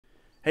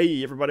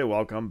Hey everybody,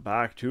 welcome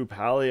back to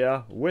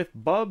Palia with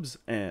Bubs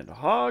and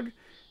Hog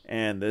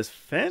and this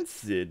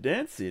fancy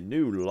dancy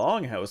new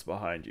longhouse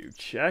behind you.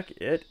 Check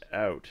it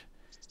out.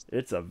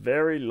 It's a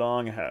very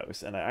long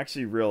house, and I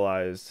actually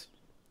realized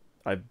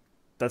I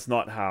that's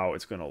not how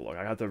it's gonna look.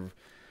 I have to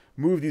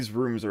move these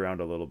rooms around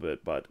a little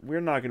bit, but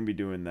we're not gonna be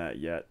doing that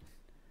yet.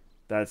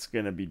 That's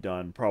gonna be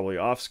done probably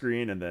off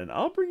screen, and then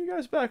I'll bring you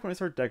guys back when I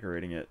start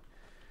decorating it.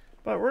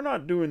 But we're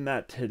not doing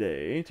that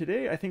today.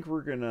 Today I think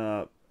we're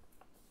gonna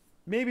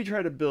maybe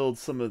try to build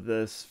some of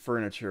this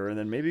furniture and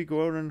then maybe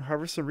go out and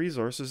harvest some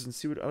resources and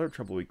see what other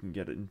trouble we can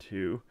get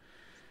into.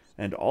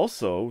 And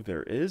also,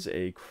 there is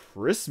a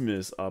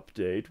Christmas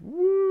update,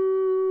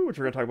 woo, which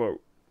we're going to talk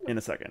about in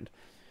a second.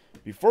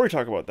 Before we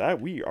talk about that,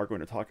 we are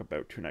going to talk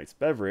about tonight's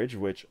beverage,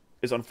 which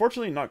is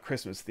unfortunately not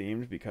Christmas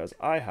themed because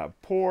I have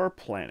poor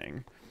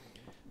planning.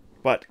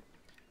 But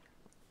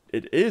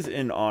it is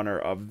in honor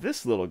of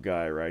this little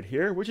guy right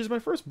here, which is my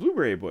first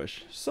blueberry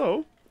bush.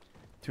 So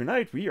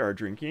tonight we are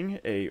drinking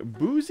a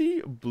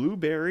boozy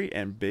blueberry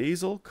and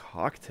basil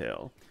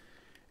cocktail.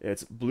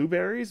 It's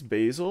blueberries,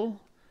 basil,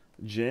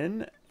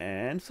 gin,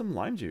 and some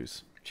lime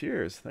juice.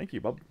 Cheers. Thank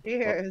you, Bub.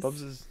 Cheers.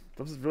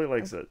 Bubs really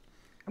likes it.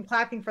 I'm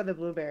clapping for the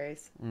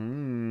blueberries.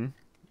 I'm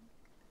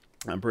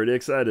pretty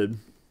excited.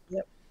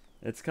 Yep.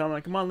 It's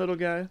coming. Come on, little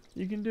guy.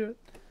 You can do it.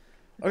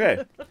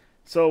 Okay.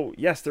 So,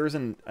 yes, there is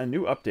a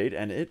new update,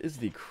 and it is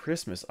the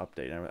Christmas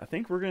update. And I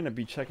think we're going to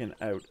be checking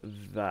out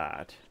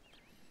that.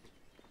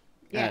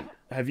 Yeah. And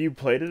have you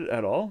played it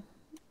at all?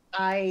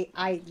 I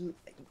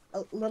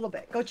a little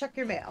bit. Go check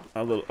your mail.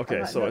 A little.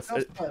 Okay, so no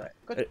spoiler.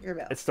 Go check your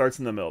mail. It starts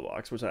in the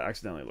mailbox, which I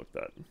accidentally looked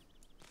at.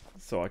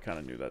 So I kind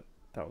of knew that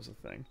that was a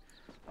thing.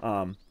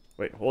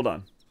 Wait, hold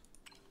on.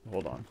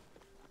 Hold on.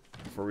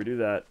 Before we do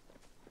that,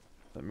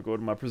 let me go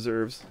to my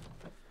preserves.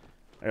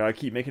 I gotta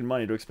keep making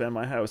money to expand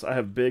my house. I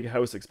have big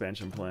house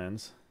expansion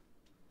plans.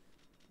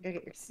 You gotta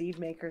get your seed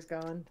makers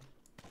going.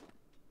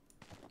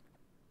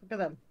 Look at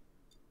them.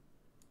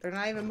 They're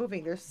not even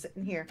moving. They're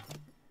sitting here.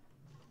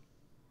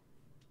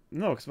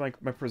 No, because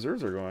my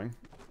preserves are going.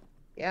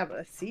 Yeah, but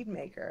a seed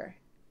maker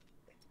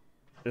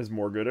Is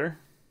more gooder.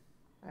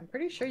 I'm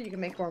pretty sure you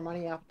can make more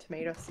money off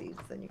tomato seeds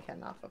than you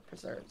can off of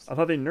preserves. I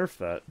thought they nerfed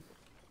that.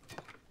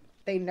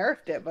 They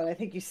nerfed it, but I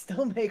think you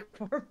still make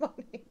more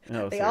money.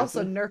 No, They seriously?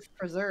 also nerfed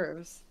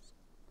preserves.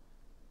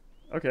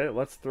 Okay,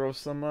 let's throw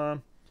some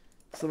of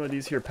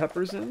these here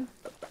peppers in.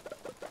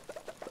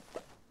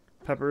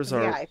 Peppers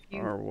are Yeah,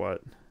 are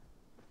what?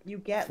 You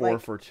get 4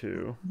 like for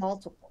 2.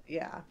 multiple.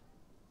 Yeah.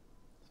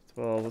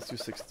 Well, let's do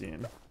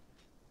 16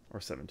 or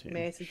 17.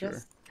 May I Sure.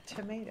 suggest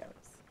tomatoes?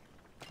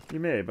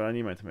 You may, but I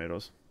need my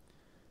tomatoes.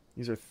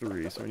 These are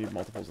 3, so we need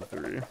multiples of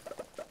 3.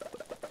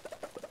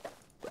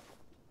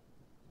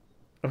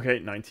 Okay,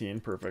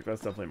 19. Perfect.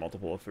 That's definitely a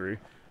multiple of 3.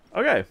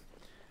 Okay.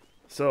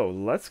 So,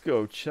 let's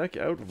go check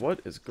out what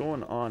is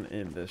going on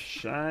in this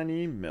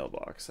shiny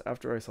mailbox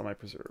after I sell my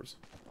preserves.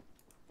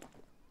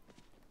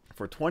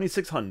 For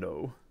 26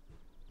 hundo.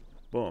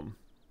 Boom.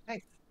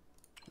 Nice.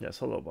 Yes,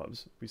 hello,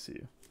 Bubs. We see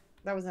you.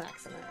 That was an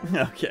accident.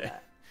 Okay.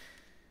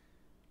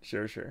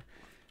 Sure.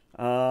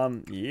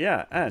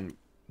 Yeah, and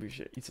we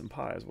should eat some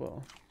pie as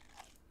well.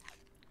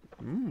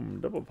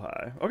 Double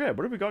pie. Okay,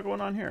 what have we got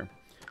going on here?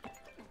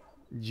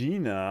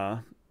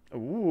 Gina.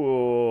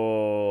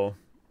 Ooh.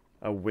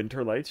 A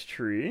Winterlights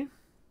tree. Have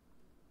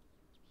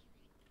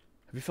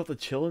you felt the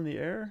chill in the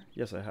air?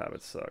 Yes, I have.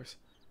 It sucks.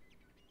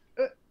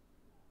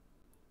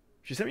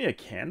 She sent me a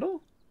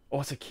candle? Oh,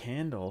 it's a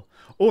candle.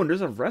 Oh, and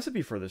there's a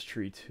recipe for this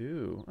tree,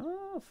 too.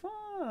 Oh,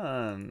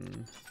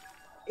 fun.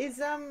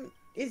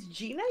 Is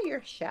Gina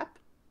your chef?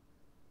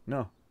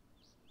 No.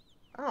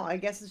 Oh, I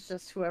guess it's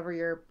just whoever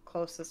you're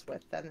closest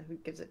with then who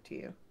gives it to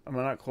you. Am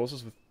I not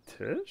closest with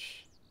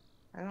Tish?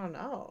 I don't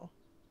know.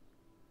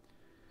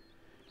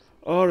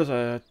 Oh, there's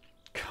a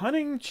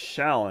cunning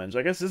challenge.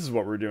 I guess this is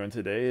what we're doing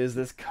today, is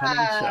this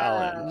cunning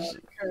challenge.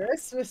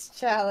 Christmas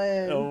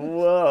challenge. Oh,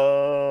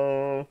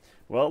 whoa.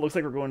 Well, it looks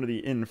like we're going to the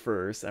inn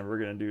first, and we're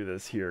going to do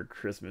this here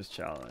Christmas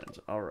challenge.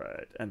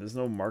 Alright. And there's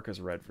no mark as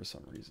red for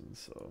some reason,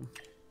 so...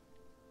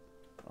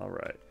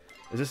 Alright.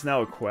 Is this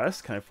now a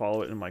quest? Can I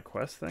follow it in my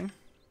quest thing?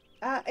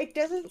 It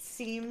doesn't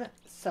seem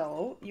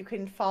so. You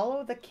can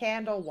follow the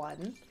candle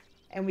one,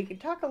 and we can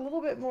talk a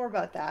little bit more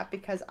about that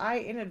because I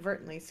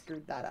inadvertently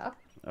screwed that up.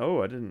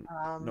 Oh, I didn't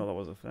know that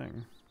was a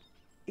thing.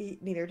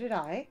 Neither did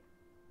I.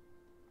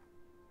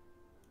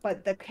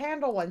 But the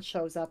candle one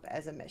shows up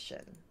as a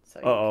mission. So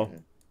you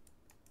can...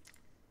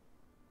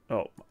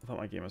 Oh, I thought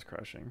my game was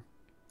crashing.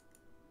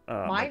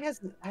 Mine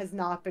has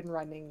not been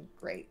running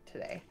great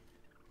today.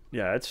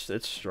 Yeah,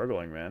 it's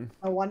struggling, man.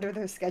 No wonder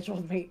there's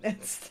scheduled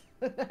maintenance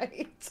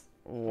tonight.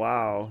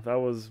 Wow, that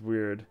was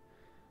weird.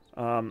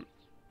 Kenyatta,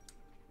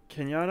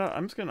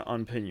 I'm just gonna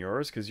unpin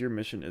yours because your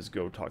mission is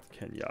go talk to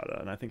Kenyatta,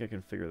 and I think I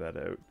can figure that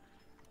out.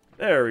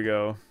 There we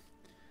go.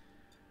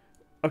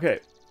 Okay.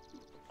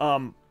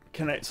 Can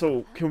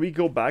we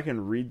go back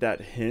and read that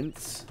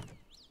hints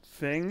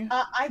thing?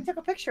 I took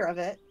a picture of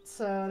it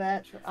so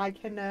that I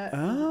can.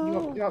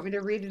 Oh. You want me to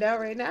read it out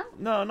right now?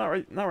 No, not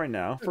right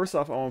now. First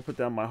off, I want to put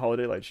down my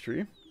holiday lights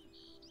tree.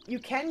 You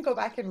can go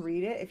back and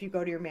read it if you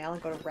go to your mail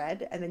and go to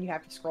red, and then you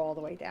have to scroll all the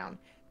way down.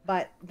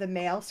 But the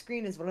mail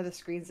screen is one of the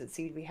screens that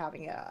seem to be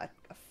having a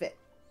fit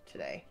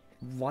today.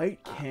 Light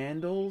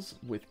candles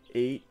with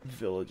 8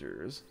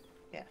 villagers.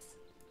 Yes.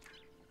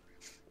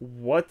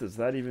 What does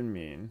that even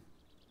mean?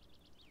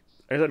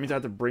 I guess that means I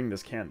have to bring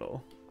this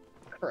candle.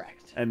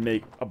 Correct. And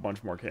make a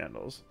bunch more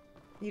candles.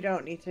 You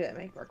don't need to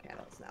make more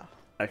candles now.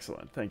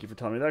 Excellent. Thank you for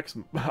telling me that,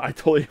 'cause I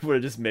totally would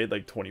have just made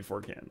like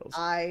 24 candles.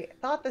 I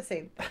thought the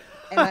same thing.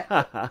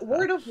 And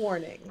word of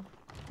warning,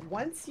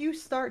 once you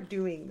start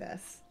doing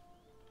this,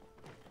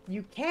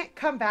 you can't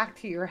come back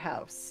to your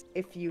house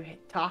if you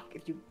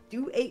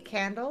do 8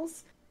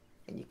 candles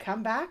and you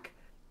come back,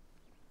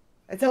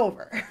 it's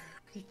over.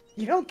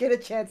 You don't get a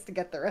chance to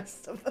get the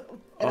rest of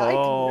them. And I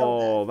didn't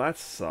know that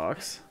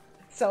sucks.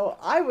 So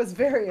I was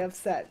very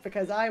upset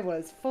because I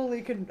was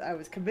I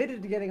was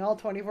committed to getting all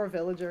 24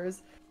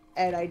 villagers,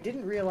 and I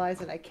didn't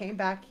realize, and I came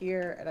back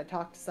here and I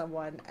talked to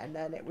someone, and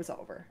then it was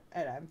over.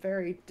 And I'm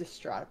very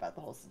distraught about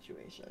the whole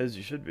situation. As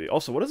you should be.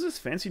 Also, what is this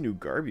fancy new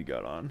garb you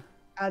got on?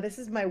 This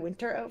is my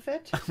winter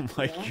outfit. Oh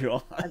my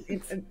god.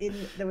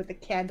 With the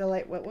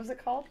candlelight. What was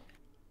it called?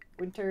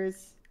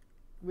 Winter's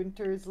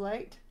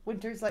Light.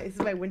 Winter's Light. This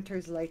is my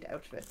Winter's Light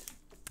outfit.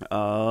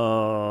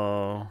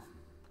 Oh.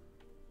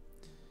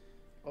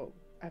 Oh,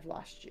 I've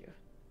lost you.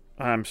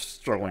 I'm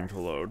struggling to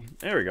load.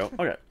 There we go.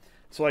 Okay.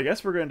 So I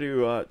guess we're going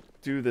to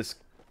do this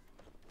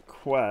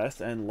quest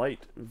and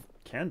light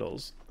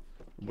candles.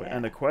 Yeah.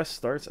 And the quest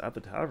starts at the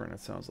tavern, it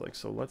sounds like.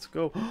 So let's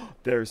go.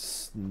 There's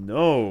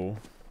snow.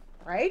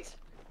 Right?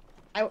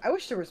 I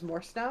wish there was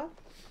more snow,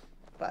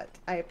 but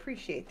I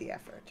appreciate the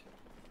effort.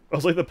 It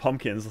was like the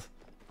pumpkins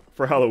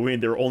for Halloween.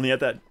 They were only at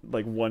that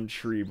like one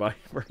tree by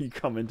where you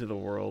come into the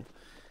world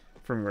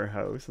from your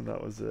house, and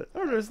that was it.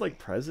 Oh, there's like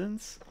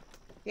presents.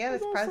 Yeah,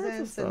 there's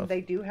presents, and they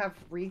do have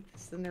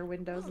wreaths in their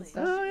windows and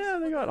stuff. Oh yeah,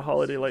 they got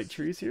holiday light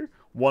trees here.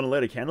 Want to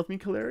light a candle with me,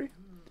 Kaleri?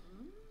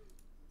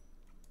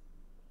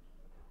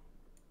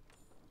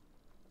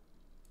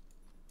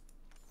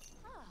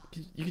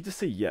 You could just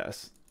say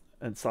yes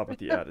and stop with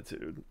the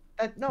attitude.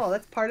 No,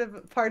 that's part of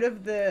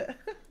the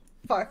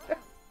part.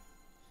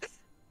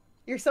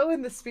 You're so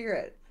in the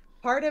spirit.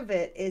 Part of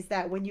it is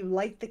that when you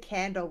light the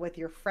candle with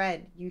your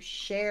friend, you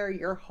share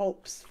your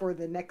hopes for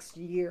the next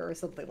year or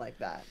something like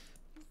that.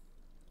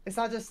 It's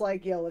not just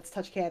like, yo, let's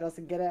touch candles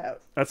and get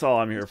out. That's all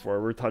I'm here for.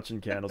 We're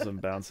touching candles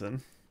and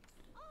bouncing.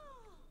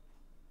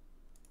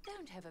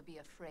 Don't ever be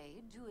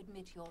afraid to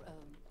admit your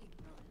own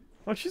ignorance.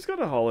 Oh, she's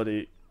got a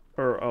holiday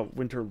or a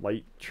winter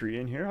light tree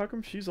in here. How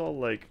come she's all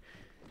like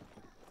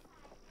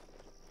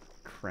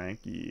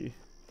cranky?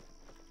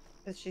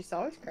 Because she's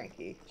always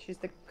cranky. She's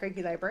the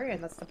cranky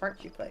librarian. That's the part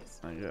she plays.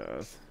 I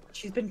guess.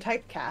 She's been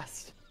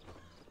typecast.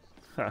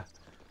 Ha.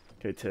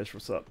 Okay, Tish,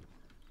 what's up?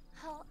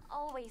 I'll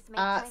always make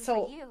time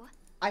for you.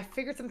 I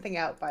figured something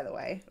out, by the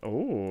way.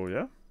 Oh,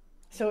 yeah?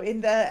 So in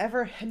the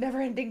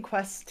never-ending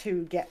quest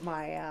to get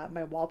my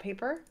my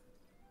wallpaper,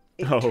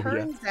 it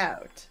turns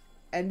out,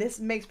 and this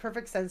makes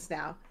perfect sense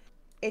now,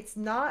 it's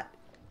not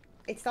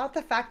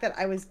the fact that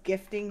I was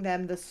gifting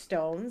them the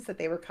stones that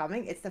they were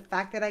coming, it's the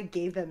fact that I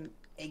gave them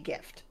a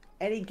gift.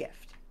 Any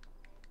gift.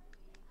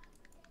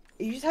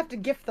 You just have to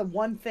gift them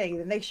one thing,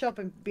 then they show up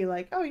and be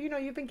like, oh, you know,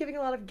 you've been giving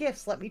a lot of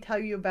gifts. Let me tell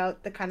you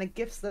about the kind of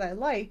gifts that I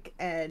like,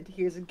 and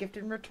here's a gift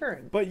in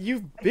return. But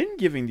you've been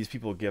giving these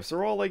people gifts.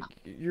 They're all like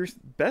your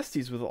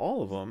besties with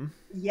all of them.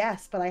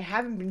 Yes, but I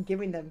haven't been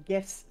giving them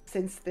gifts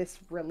since this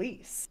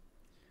release.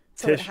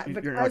 So Tish,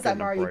 you're not getting a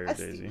Briar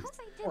Daisy.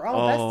 We're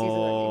all besties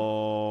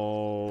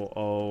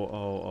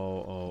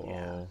already.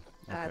 Yeah,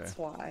 that's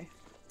why.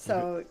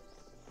 So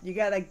you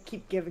gotta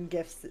keep giving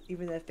gifts,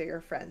 even if they're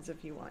your friends,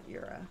 if you want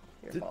your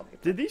wallpaper.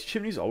 Did these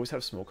chimneys always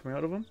have smoke coming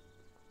out of them?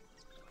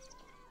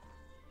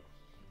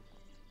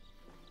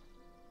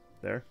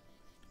 There.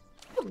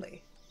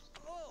 Totally.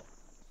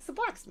 It's a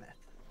blacksmith.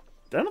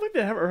 I don't think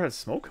they ever had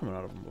smoke coming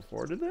out of them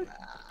before, did they?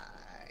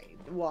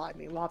 Well, I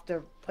mean, we'll have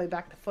to play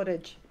back the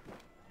footage.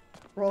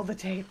 Roll the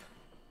tape.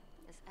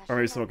 Or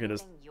maybe someone can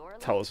just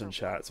tell us in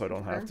chat so I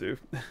don't have to.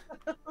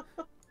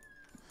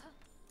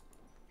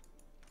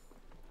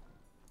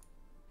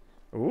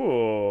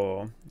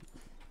 Ooh.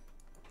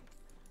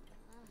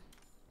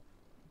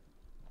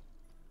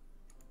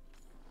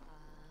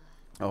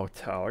 Oh,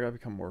 Tao. I gotta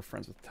become more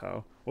friends with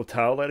Tao. Will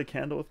Tao light a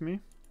candle with me?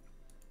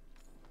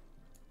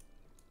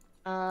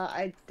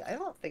 I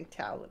don't think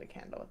Tao lit a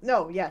candle with...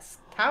 No, yes.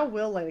 Tao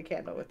will light a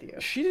candle with you.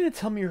 She didn't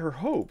tell me her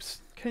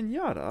hopes.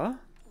 Kenyatta.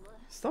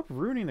 Stop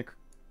ruining the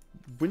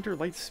winter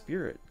light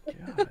spirit.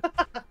 God.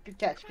 Good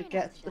catch, good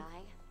catch.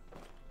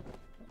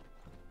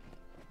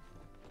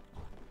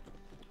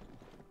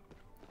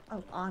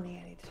 Oh,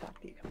 Ani, I need to talk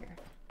to you. Come here.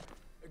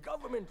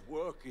 Government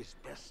work is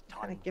best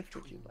What kind of gift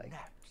would you like?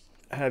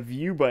 Have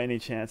you, by any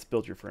chance,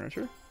 built your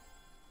furniture?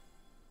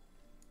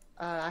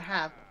 I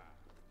have.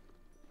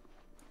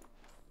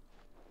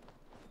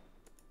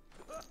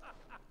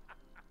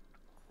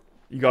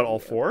 You got all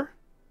 4?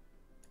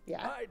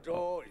 Yeah.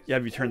 Yeah,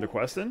 have you turned the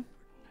quest in?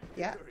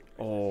 Yeah.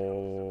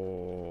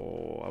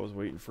 Oh, I was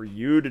waiting for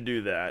you to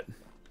do that.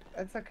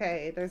 That's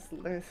okay. There's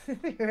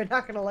you're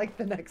not gonna like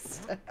the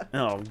next step.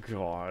 Oh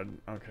god.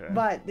 Okay.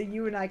 But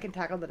you and I can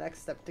tackle the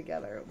next step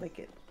together. It'll make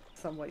it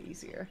somewhat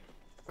easier.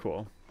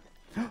 Cool.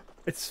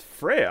 It's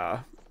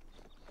Freya.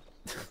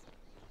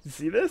 You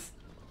see this?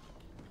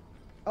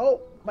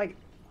 Oh, my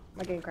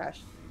game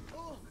crashed.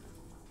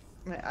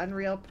 My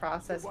Unreal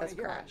process has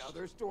crashed.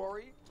 Another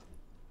story?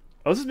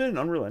 Oh, this has been an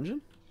Unreal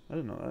Engine? I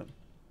didn't know that.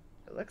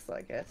 It looks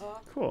like it.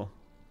 Cool.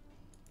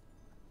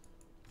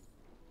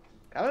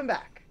 Coming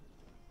back.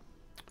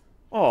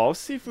 Oh,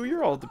 Sifu,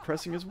 you're all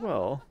depressing as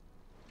well.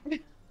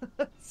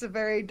 It's a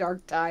very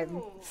dark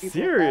time.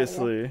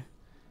 Seriously.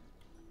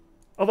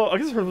 Although, I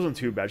guess her wasn't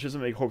too bad. She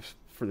doesn't make hopes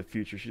for the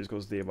future. She just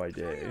goes day by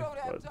day.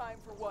 But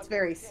it's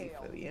very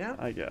Sifu, you know?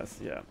 I guess,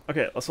 yeah.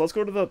 Okay, so let's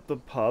go to the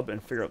pub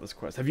and figure out this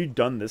quest. Have you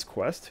done this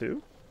quest,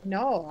 too?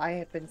 No, I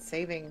have been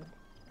saving...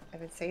 I've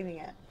been saving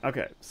it.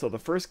 Okay, so the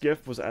first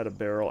gift was at a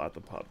barrel at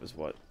the pub, is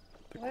what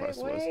the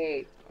quest was.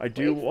 I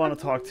do want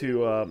to talk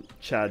to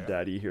Chad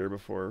Daddy here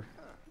before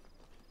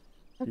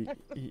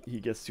he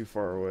gets too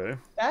far away.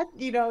 That,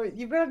 you know,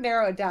 you've got to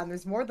narrow it down.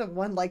 There's more than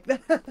one like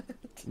that.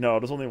 No,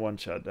 there's only one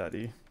Chad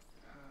Daddy.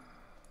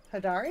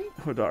 Hodari?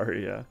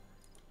 Hodari, yeah.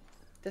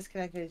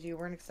 Disconnected. You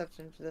weren't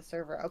accepted to the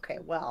server. Okay,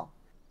 well.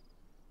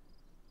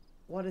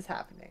 What is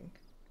happening?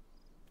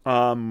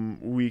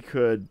 We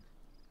could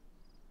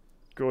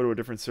go to a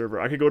different server.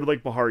 I could go to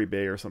like Bahari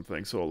Bay or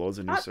something, so it loads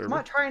a new server. I'm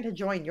not trying to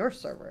join your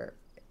server.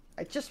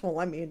 It just won't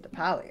let me into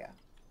Palia.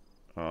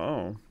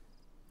 Oh.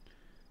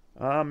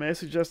 May I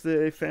suggest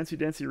a fancy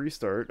dancy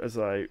restart as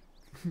I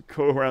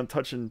go around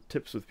touching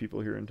tips with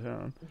people here in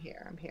town?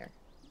 I'm here.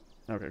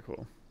 Okay,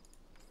 cool.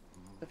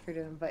 Feel free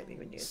to invite me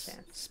when you get a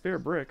chance. Spare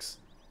bricks.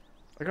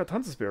 I got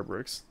tons of spare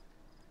bricks.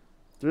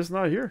 They're just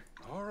not here.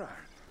 All right.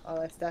 Oh,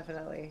 that's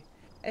definitely.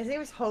 His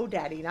name is Ho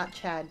Daddy, not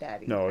Chad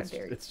Daddy. No,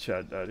 it's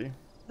Chad Daddy.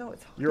 No,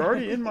 it's Ho You're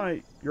Daddy.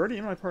 already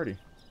in my party.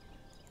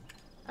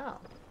 Oh.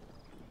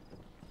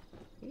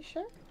 You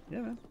sure?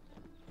 Yeah, man.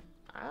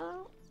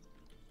 Oh.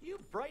 You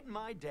brighten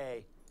my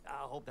day. I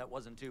hope that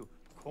wasn't too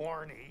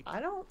corny. I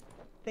don't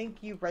think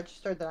you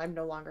registered that I'm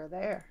no longer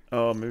there.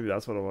 Oh, maybe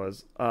that's what it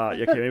was.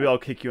 Yeah, okay, maybe I'll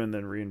kick you and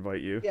then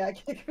re-invite you. Yeah,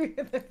 kick me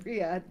and then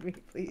re-add me,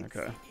 please.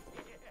 Okay.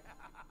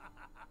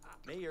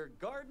 May your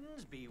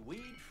gardens be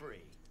weed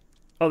free.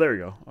 Oh, there you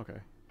go. Okay.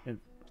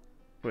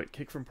 Wait,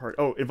 kick from party.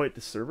 Oh, invite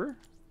the server?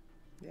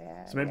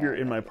 Yeah. So maybe you're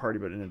in my party,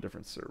 but in a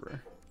different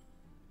server.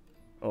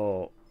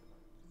 Oh.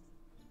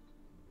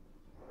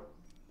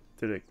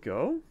 Did it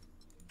go?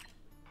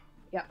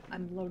 Yeah,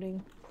 I'm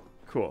loading.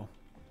 Cool.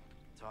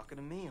 Talking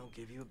to me, I'll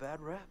give you a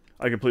bad rap.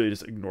 I completely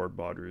just ignored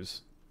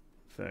Badru's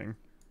thing.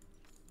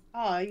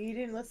 Oh, you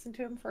didn't listen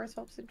to him for his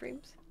hopes and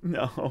dreams?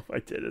 No, I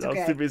didn't. It's I was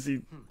okay. too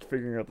busy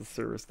figuring out the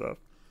server stuff.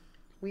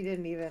 We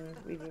didn't even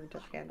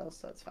touch candles,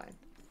 so it's fine.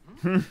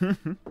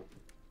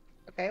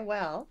 Okay,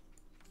 well,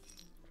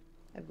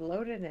 I've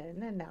loaded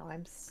in, and now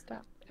I'm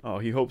stuck. Oh,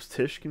 he hopes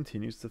Tish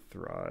continues to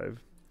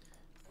thrive.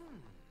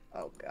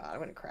 Oh god, I'm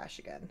gonna crash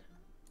again.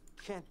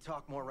 Can't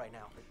talk more right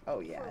now.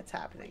 Oh yeah, it's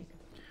happening.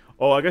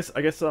 Oh, I guess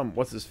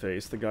what's his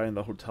face? The guy in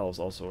the hotel is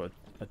also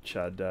a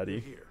Chad Daddy.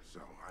 Here,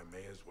 so I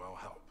may as well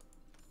help.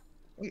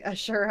 Yeah,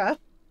 sure, huh?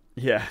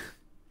 Yeah.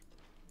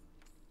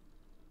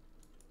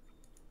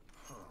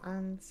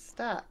 I'm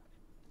stuck.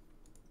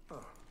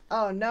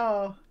 Oh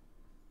no.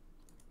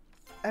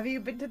 Have you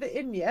been to the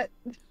inn yet?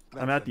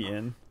 I'm at the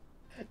inn.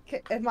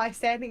 Am I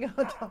standing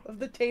on top of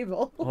the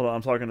table? Hold on,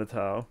 I'm talking to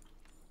Tao.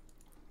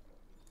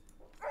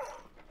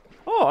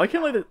 Oh, I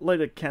can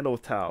light a candle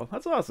with Tao.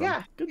 That's awesome.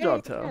 Yeah. Good yeah,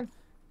 job, Tao.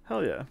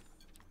 Hell yeah.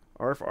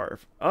 Arf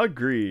arf.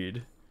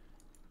 Agreed.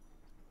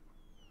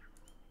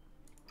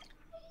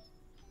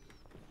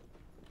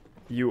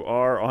 You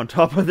are on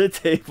top of the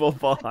table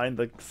behind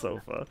the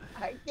sofa.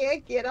 I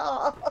can't get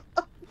off.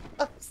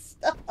 I'm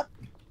stuck.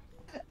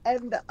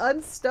 And the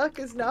unstuck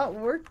is not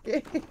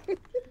working.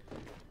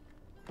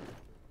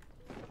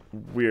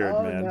 Weird,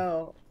 oh, man. Oh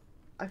no.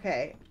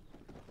 Okay.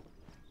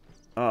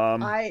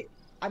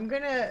 I'm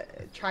gonna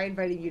try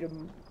inviting you to.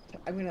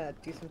 I'm gonna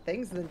do some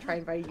things and then try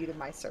inviting you to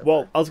my server.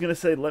 Well, I was gonna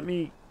say, let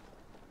me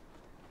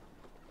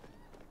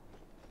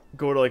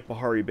go to like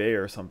Bahari Bay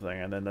or something,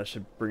 and then that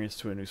should bring us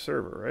to a new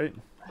server, right?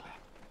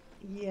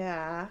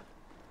 Yeah.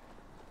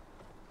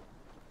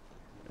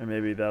 And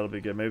maybe that'll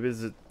be good. Maybe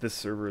this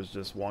server is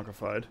just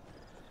wonkified.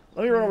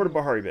 Let me run over to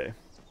Bahari Bay.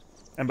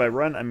 And by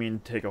run, I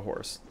mean take a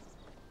horse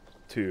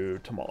to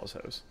Tamala's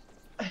house.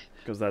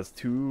 Because that's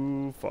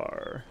too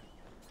far.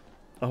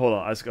 Oh, hold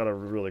on, I just gotta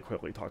really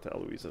quickly talk to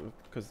Eloisa,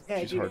 because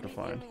she's hard to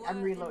find.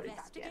 I'm reloading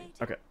again.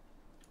 Okay.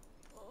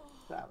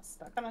 So I was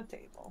stuck on a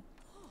table.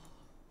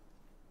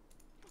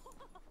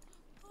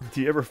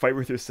 Do you ever fight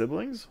with your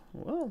siblings?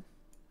 Well,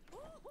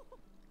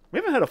 we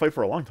haven't had a fight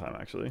for a long time,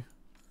 actually.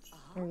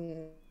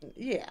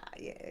 Yeah.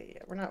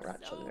 We're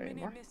not children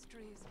anymore.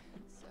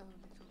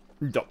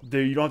 You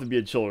don't have to be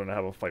a children to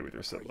have a fight with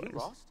your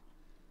siblings.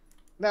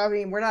 No, I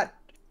mean, we're not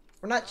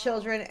We're not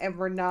children, and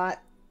we're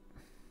not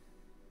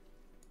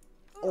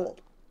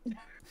old.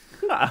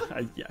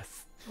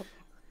 Yes.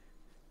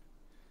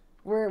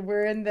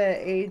 We're in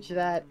the age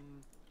that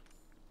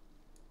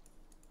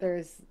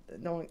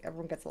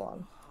everyone gets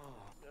along.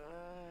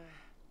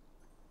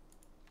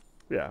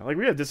 Yeah, like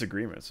we have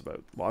disagreements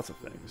about lots of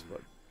things,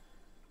 but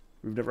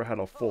we've never had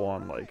a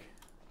full-on like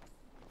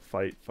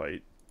fight.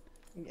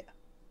 Yeah.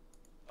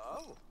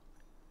 Oh.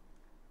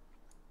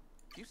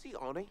 Do you see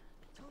Ani?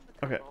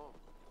 Okay.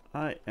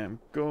 I am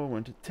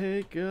going to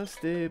take a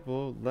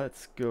stable.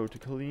 Let's go to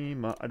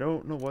Kalima. I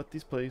don't know what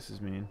these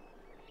places mean.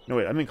 No,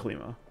 wait, I'm in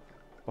Kalima.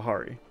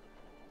 Bahari.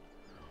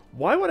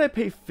 Why would I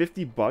pay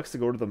 $50 to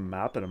go to the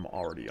map that I'm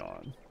already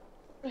on?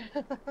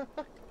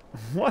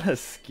 What a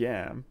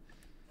scam.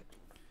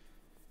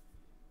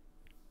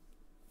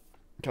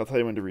 I'll tell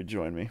you when to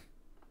rejoin me.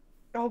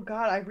 Oh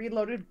god, I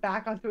reloaded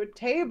back onto a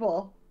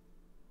table.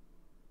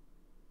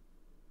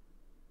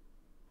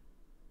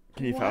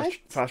 Can you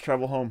fast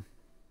travel home?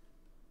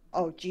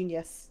 Oh,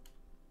 genius.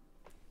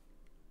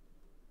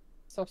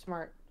 So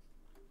smart.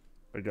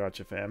 I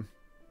gotcha, fam.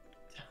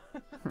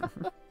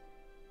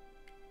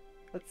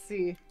 Let's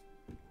see.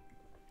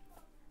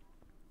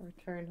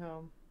 Return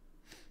home.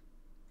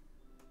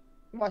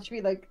 Watch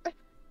me like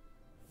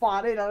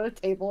fought it on a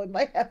table in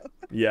my house.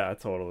 Yeah,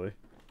 totally.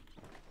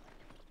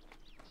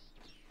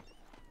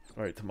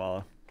 Alright,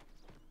 Tamala.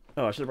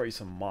 Oh, I should have brought you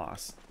some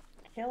moss.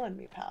 Killing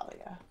me,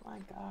 Palia. My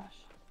gosh.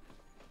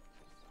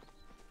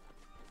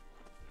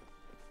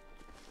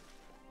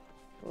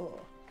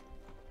 Cool.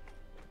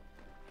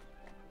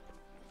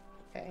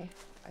 Okay,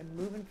 I'm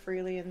moving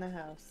freely in the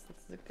house. This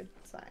is a good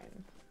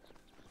sign.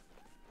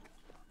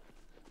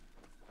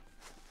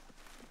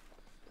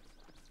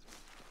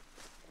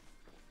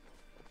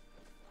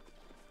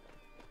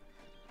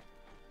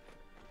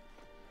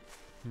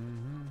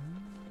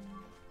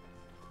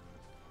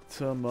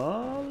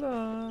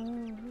 Tamala,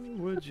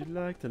 would you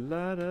like to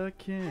light a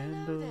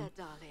candle? Hello there,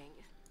 darling.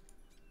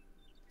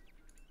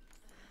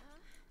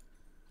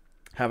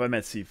 Have I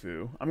met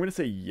Sifu? I'm gonna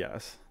say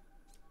yes.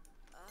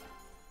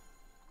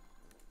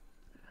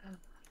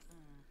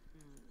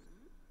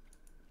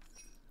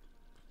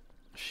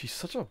 She's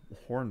such a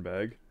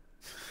hornbag.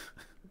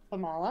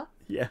 Pamala?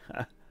 Yeah.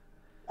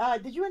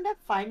 Did you end up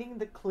finding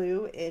the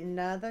clue in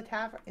the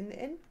tavern in the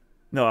inn?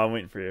 No, I'm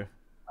waiting for you.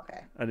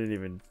 Okay. I didn't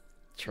even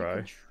try.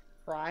 You can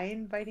try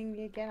inviting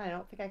me again. I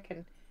don't think I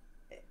can.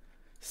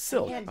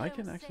 Silk, I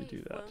can actually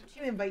do that. I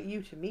can invite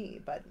you to me,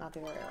 but not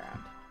the other way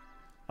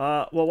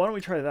around. Well, why don't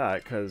we try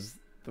that? Because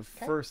the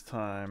first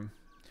time...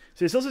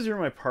 See, it still says you're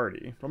in my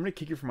party. I'm going to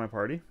kick you from my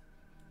party.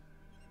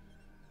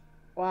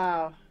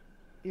 Wow.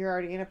 You're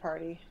already in a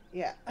party.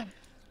 Yeah.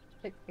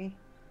 Pick me.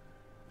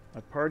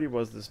 My party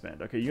was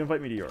disbanded. Okay, you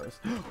invite me to yours.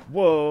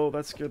 Whoa,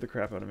 that scared the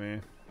crap out of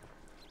me.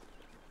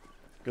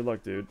 Good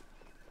luck, dude.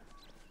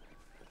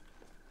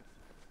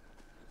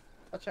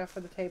 Watch out for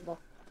the table.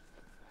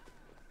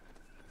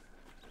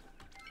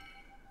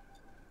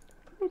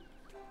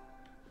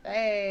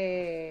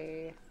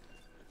 Hey.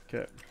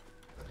 Okay.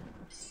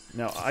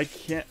 Now I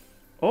can't.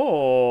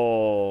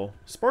 Oh,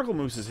 Sparkle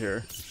Moose is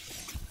here.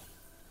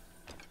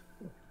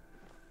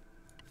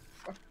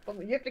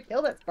 Well, you have to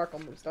kill that Sparkle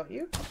Moose, don't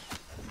you?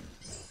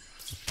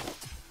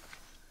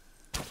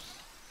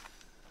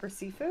 For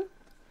Sifu?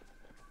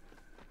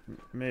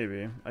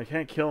 Maybe. I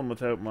can't kill him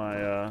without my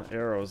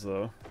arrows,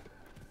 though.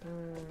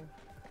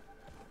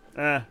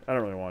 I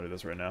don't really want to do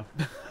this right now.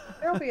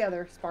 There'll be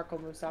other Sparkle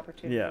Moose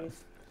opportunities. Yeah.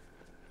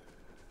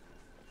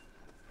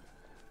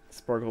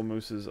 Sparkle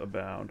Mooses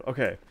abound.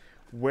 Okay,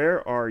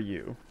 where are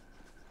you?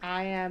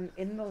 I am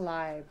in the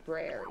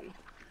library.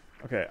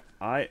 Okay,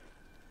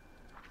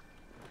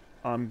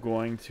 I'm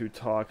going to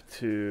talk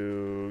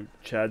to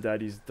Chad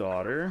Daddy's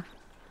daughter.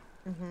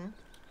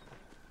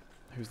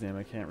 Whose name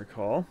I can't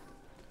recall.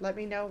 Let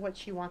me know what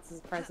she wants as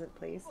a present,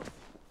 please.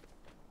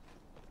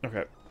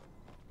 Okay.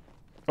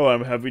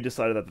 Oh, have we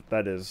decided that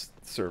that is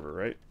server,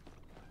 right?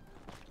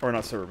 Or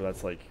not server, but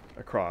that's like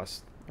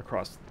across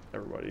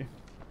everybody.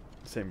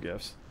 Same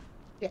gifts.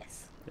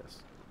 Yes. Yes.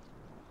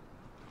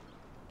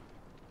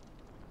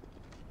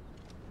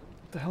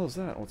 What the hell is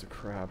that? Oh, it's a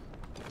crab.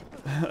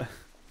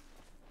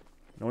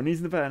 No one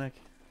needs to panic.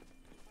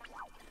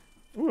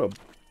 Ooh,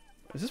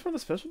 is this one of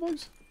the special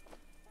bugs?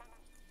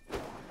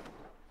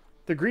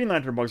 The Green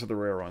Lantern bugs are the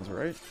rare ones,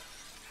 right?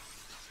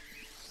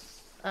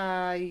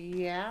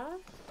 Yeah.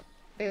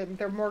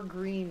 They're more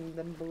green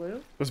than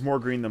blue. There's more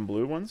green than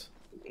blue ones?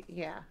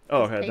 Yeah.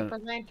 Oh, There's okay. Paper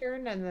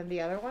Lantern and then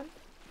the other one.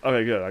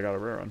 Okay, good. I got a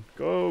rare one.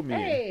 Go me.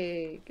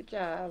 Hey, good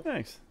job.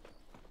 Thanks.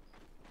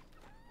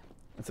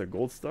 That's a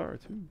gold star,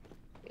 too.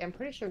 Yeah, I'm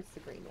pretty sure it's the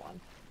green one.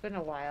 It's been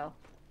a while.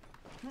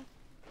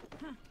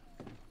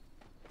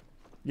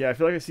 Yeah, I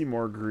feel like I see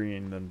more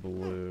green than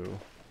blue.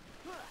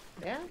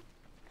 Yeah?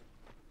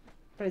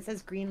 But it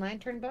says Green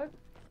Lantern bug?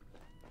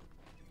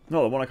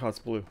 No, the one I caught's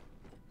blue.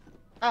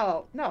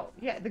 Oh, no.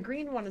 Yeah, the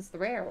green one is the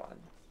rare one.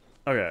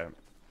 Okay.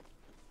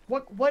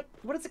 What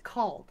is it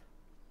called?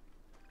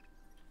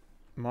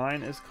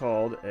 Mine is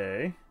called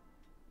a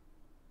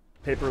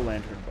Paper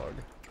Lantern bug.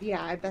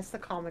 Yeah, that's the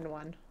common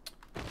one.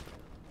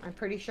 I'm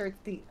pretty sure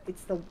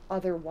it's the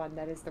other one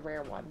that is the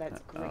rare one.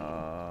 That's green.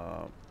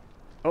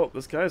 Oh,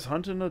 this guy's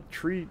hunting a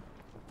tree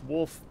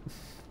wolf.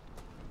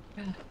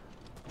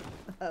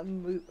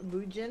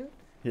 Mujin?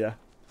 Yeah.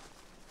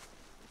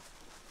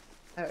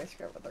 I always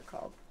forget what they're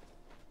called.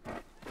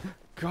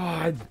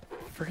 God,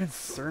 freaking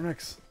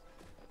Cernix.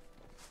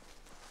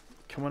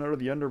 Coming out of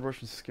the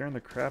underbrush and scaring the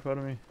crap out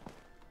of me.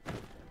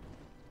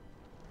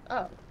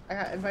 Oh, I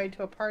got invited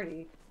to a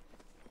party.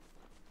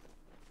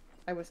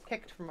 I was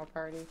kicked from a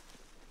party.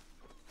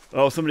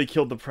 Oh, somebody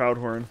killed the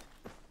Proudhorn.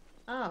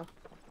 Oh.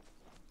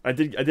 I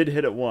did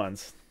hit it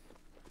once.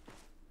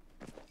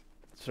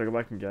 Should I go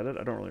back and get it?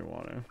 I don't really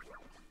want to.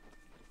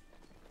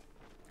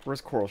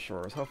 Where's Coral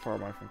Shores? How far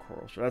am I from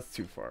Coral Shores? That's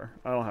too far.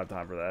 I don't have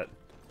time for that.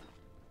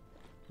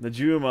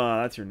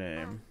 Najuma, that's your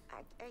name.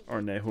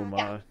 Or Nehuma.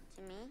 Yeah.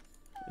 To me?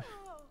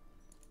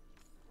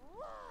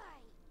 Why?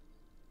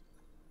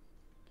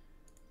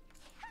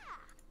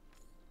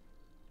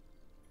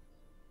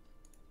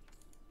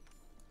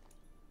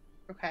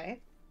 Okay.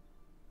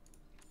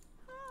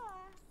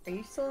 Are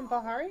you still in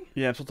Bahari?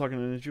 Yeah, I'm still talking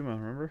to Najuma,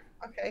 remember?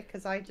 Okay,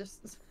 because I just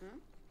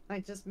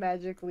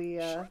magically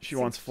She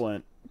wants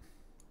Flint.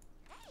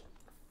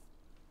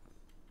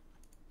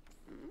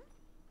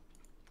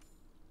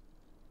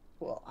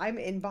 Cool. I'm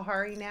in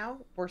Bahari now.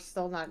 We're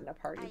still not in a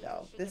party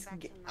though.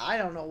 I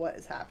don't know what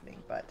is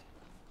happening, but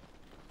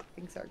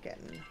things are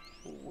getting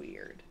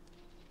weird.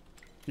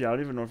 Yeah, I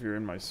don't even know if you're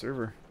in my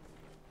server.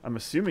 I'm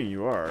assuming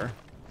you are.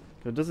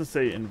 It doesn't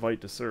say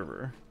invite to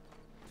server.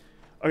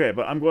 Okay,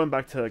 but I'm going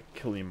back to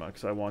Kalima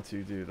because I want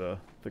to do the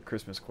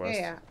Christmas quest.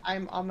 Yeah,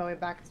 I'm on my way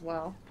back as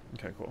well.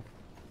 Okay, cool.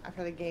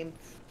 After the game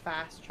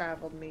fast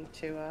traveled me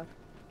to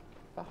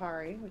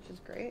Bahari, which is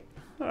great.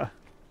 Huh.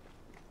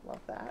 Love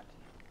that.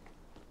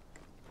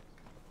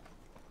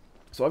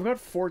 So I've got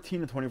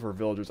 14 to 24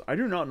 villagers. I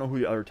do not know who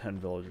the other 10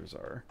 villagers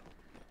are.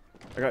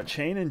 I got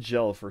Chain and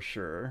Gel for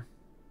sure.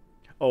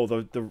 Oh,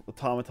 the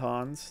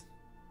automatons.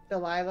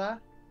 Delilah.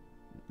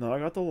 No, I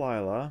got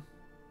Delilah.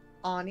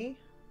 Ani.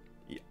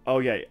 Oh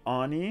yeah,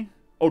 Ani.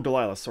 Oh,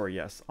 Delilah. Sorry,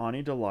 yes,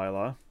 Ani,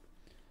 Delilah.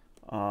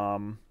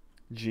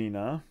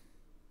 Gina.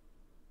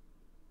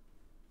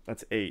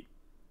 That's 8.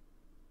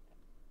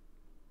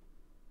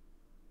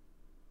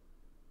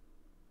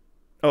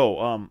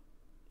 Oh,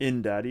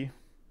 In Daddy.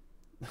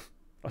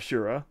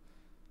 Ashura.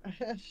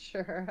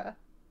 Sure.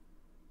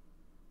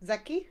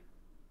 Zeki.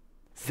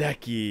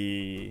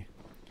 Zeki.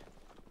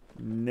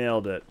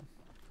 Nailed it.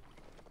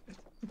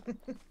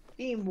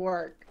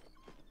 Teamwork.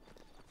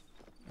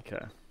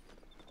 Okay.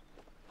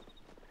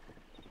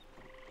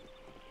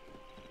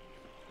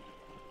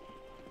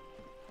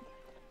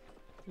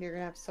 You're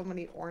gonna have so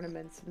many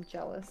ornaments. I'm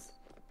jealous.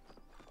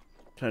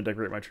 Can I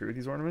decorate my tree with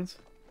these ornaments?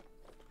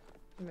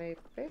 Maybe.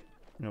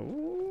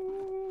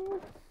 No.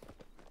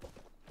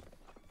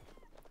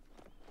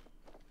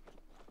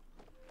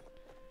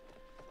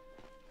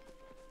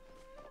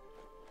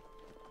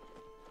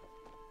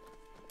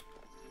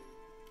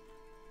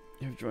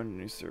 You've joined a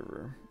new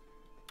server.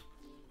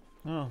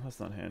 Oh, that's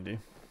not handy.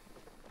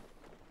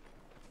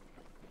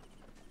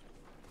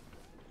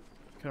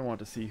 Kind of want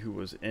to see who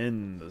was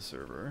in the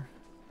server.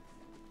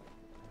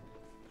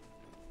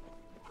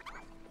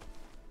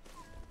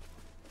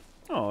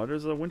 Oh,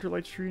 there's a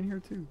Winterlights tree in here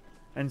too.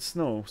 And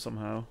snow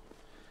somehow.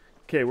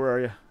 Okay, where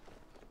are you?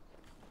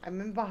 I'm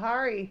in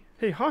Bahari.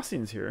 Hey,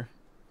 Hassian's here.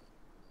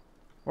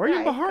 Why are you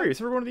in Bahari? I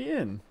said we're going to the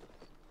inn.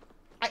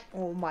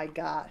 Oh my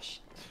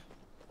gosh.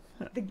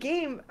 The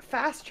game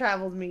fast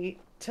traveled me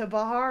to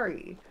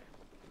Bahari.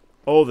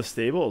 Oh, the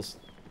stables.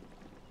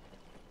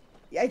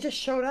 I just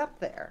showed up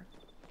there.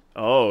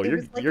 Oh, It your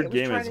was like your it was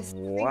game trying is to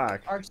sync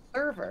whack. our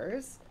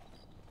servers,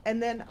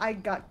 and then I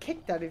got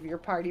kicked out of your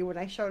party when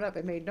I showed up.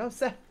 It made no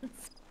sense.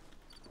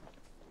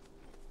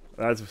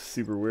 That's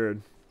super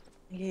weird.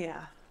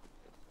 Yeah.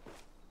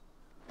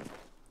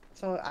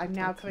 So I'm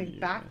now coming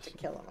back to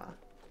Kilima.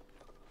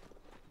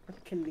 Or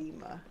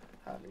Kalima,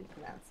 however you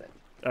pronounce it.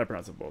 I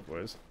pronounce it both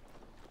ways.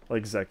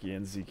 Like Zeki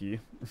and Zeki.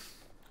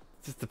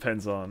 Just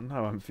depends on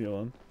how I'm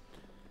feeling.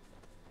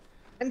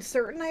 I'm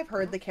certain I've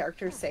heard the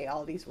characters say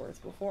all these words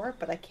before,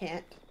 but I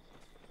can't.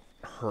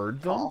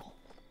 Heard them?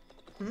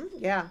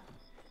 Yeah.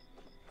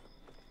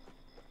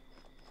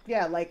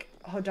 Yeah, like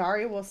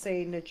Hodari will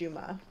say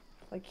Najuma.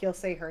 Like he'll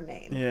say her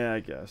name. Yeah, I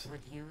guess.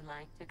 Would you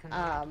like to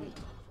communicate?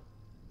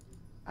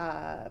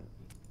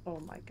 Oh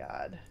my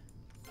god.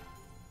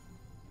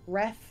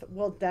 Reth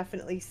will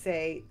definitely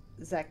say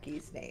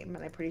Zeki's name,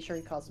 and I'm pretty sure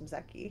he calls him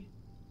Zeki.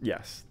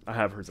 Yes, I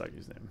have heard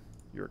Zeki's name.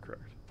 You're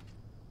correct.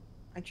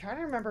 I'm trying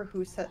to remember who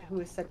has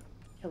said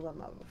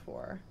Kilima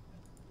before.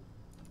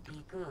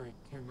 Be good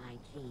to my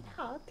Gina.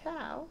 Oh,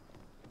 cow.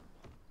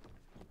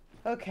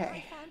 Okay.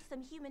 I found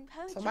some human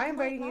poetry So am I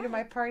inviting you to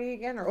my party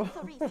again, or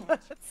For research.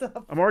 what's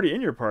up? I'm already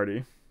in your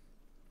party.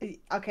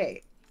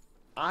 Okay.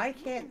 I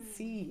can't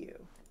see you.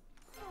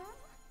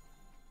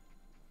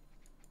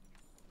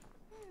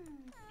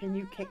 Can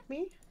you kick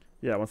me?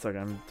 Yeah, one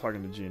second. I'm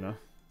talking to Gina.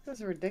 This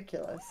is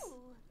ridiculous.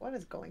 What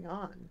is going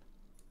on?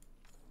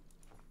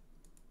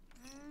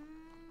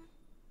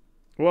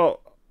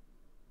 Well,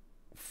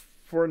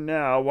 for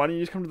now, why don't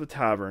you just come to the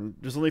tavern?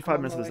 There's only 5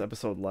 minutes of this Lord.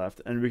 episode left,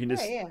 and we can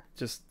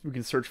just we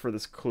can search for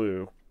this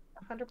clue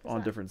 100%.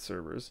 on different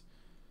servers.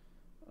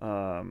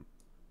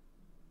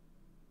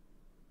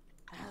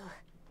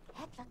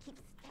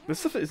 This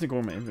stuff isn't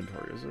going in my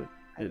inventory, is it?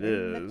 It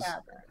is.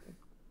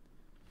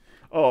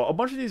 Oh, a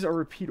bunch of these are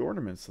repeat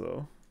ornaments,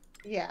 though.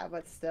 Yeah,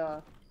 but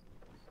still.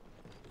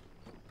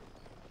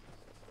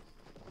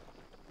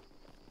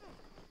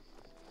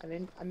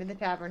 I'm in the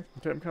tavern.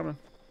 Okay, I'm coming.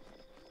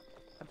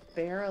 A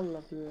barrel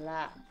of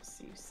lamps,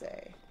 you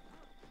say?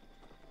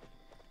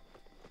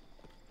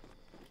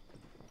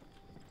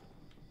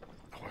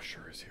 Oh, it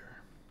sure is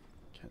here.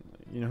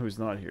 You know who's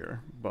not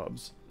here?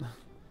 Bubs.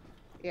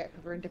 Yeah,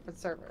 because we're in different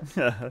servers.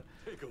 Take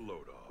a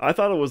load off. I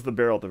thought it was the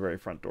barrel at the very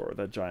front door,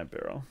 that giant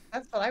barrel.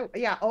 That's what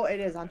yeah, oh, it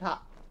is on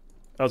top.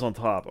 That was on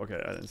top.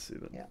 Okay, I didn't see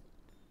that. Yeah.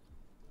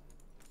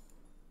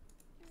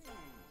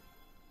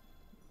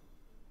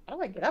 How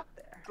do I get up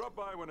there? Drop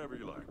by whenever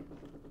you like.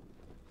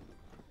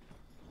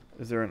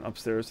 Is there an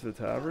upstairs to the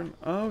tavern?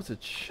 Oh, it's a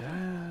chest.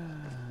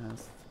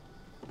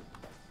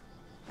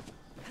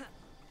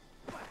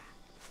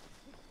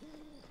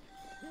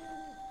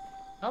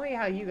 Tell me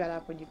how you got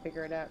up when you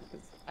figure it out,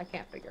 because I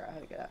can't figure out how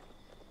to get up.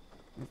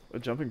 A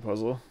jumping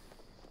puzzle.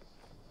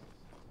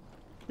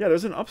 Yeah,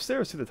 there's an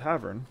upstairs to the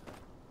tavern.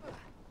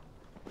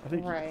 I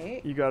think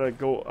you gotta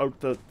go out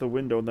the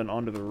window and then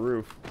onto the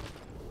roof.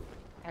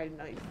 I didn't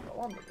know you could go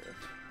on the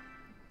roof.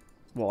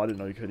 Well, I didn't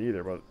know you could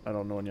either, but I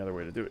don't know any other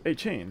way to do it. Hey,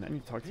 Chain, I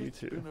need to talk to you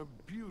too. It's been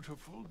a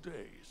beautiful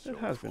day so It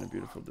has been a far.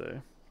 beautiful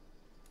day.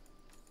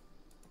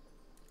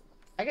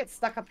 I get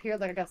stuck up here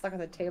like I got stuck on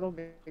the table,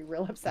 be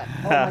real upset.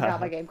 Oh my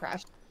god, my game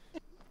crashed.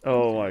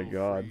 Oh my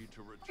god.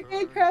 My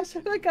game crashed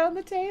and I got on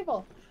the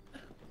table.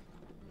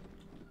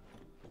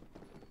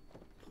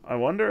 I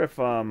wonder if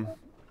you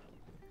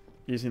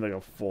just need like a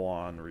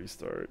full-on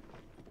restart.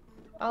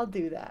 I'll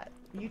do that.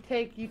 You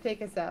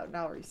take us out and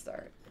I'll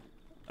restart.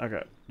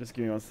 Okay, just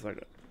give me 1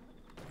 second.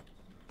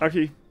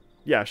 Okay,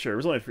 yeah, sure.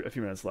 There's only a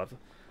few minutes left.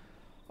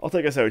 I'll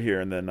take us out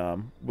here and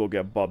then we'll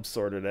get Bubs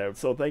sorted out.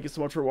 So thank you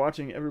so much for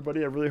watching,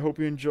 everybody. I really hope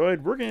you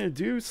enjoyed. We're going to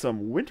do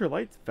some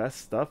Winterlights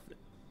Fest stuff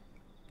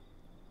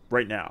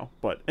right now,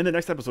 but in the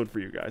next episode for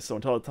you guys. So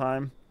until the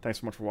time, thanks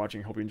so much for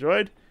watching. Hope you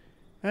enjoyed,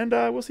 and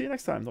we'll see you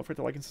next time. Don't forget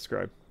to like and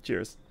subscribe.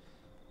 Cheers.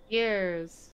 Cheers.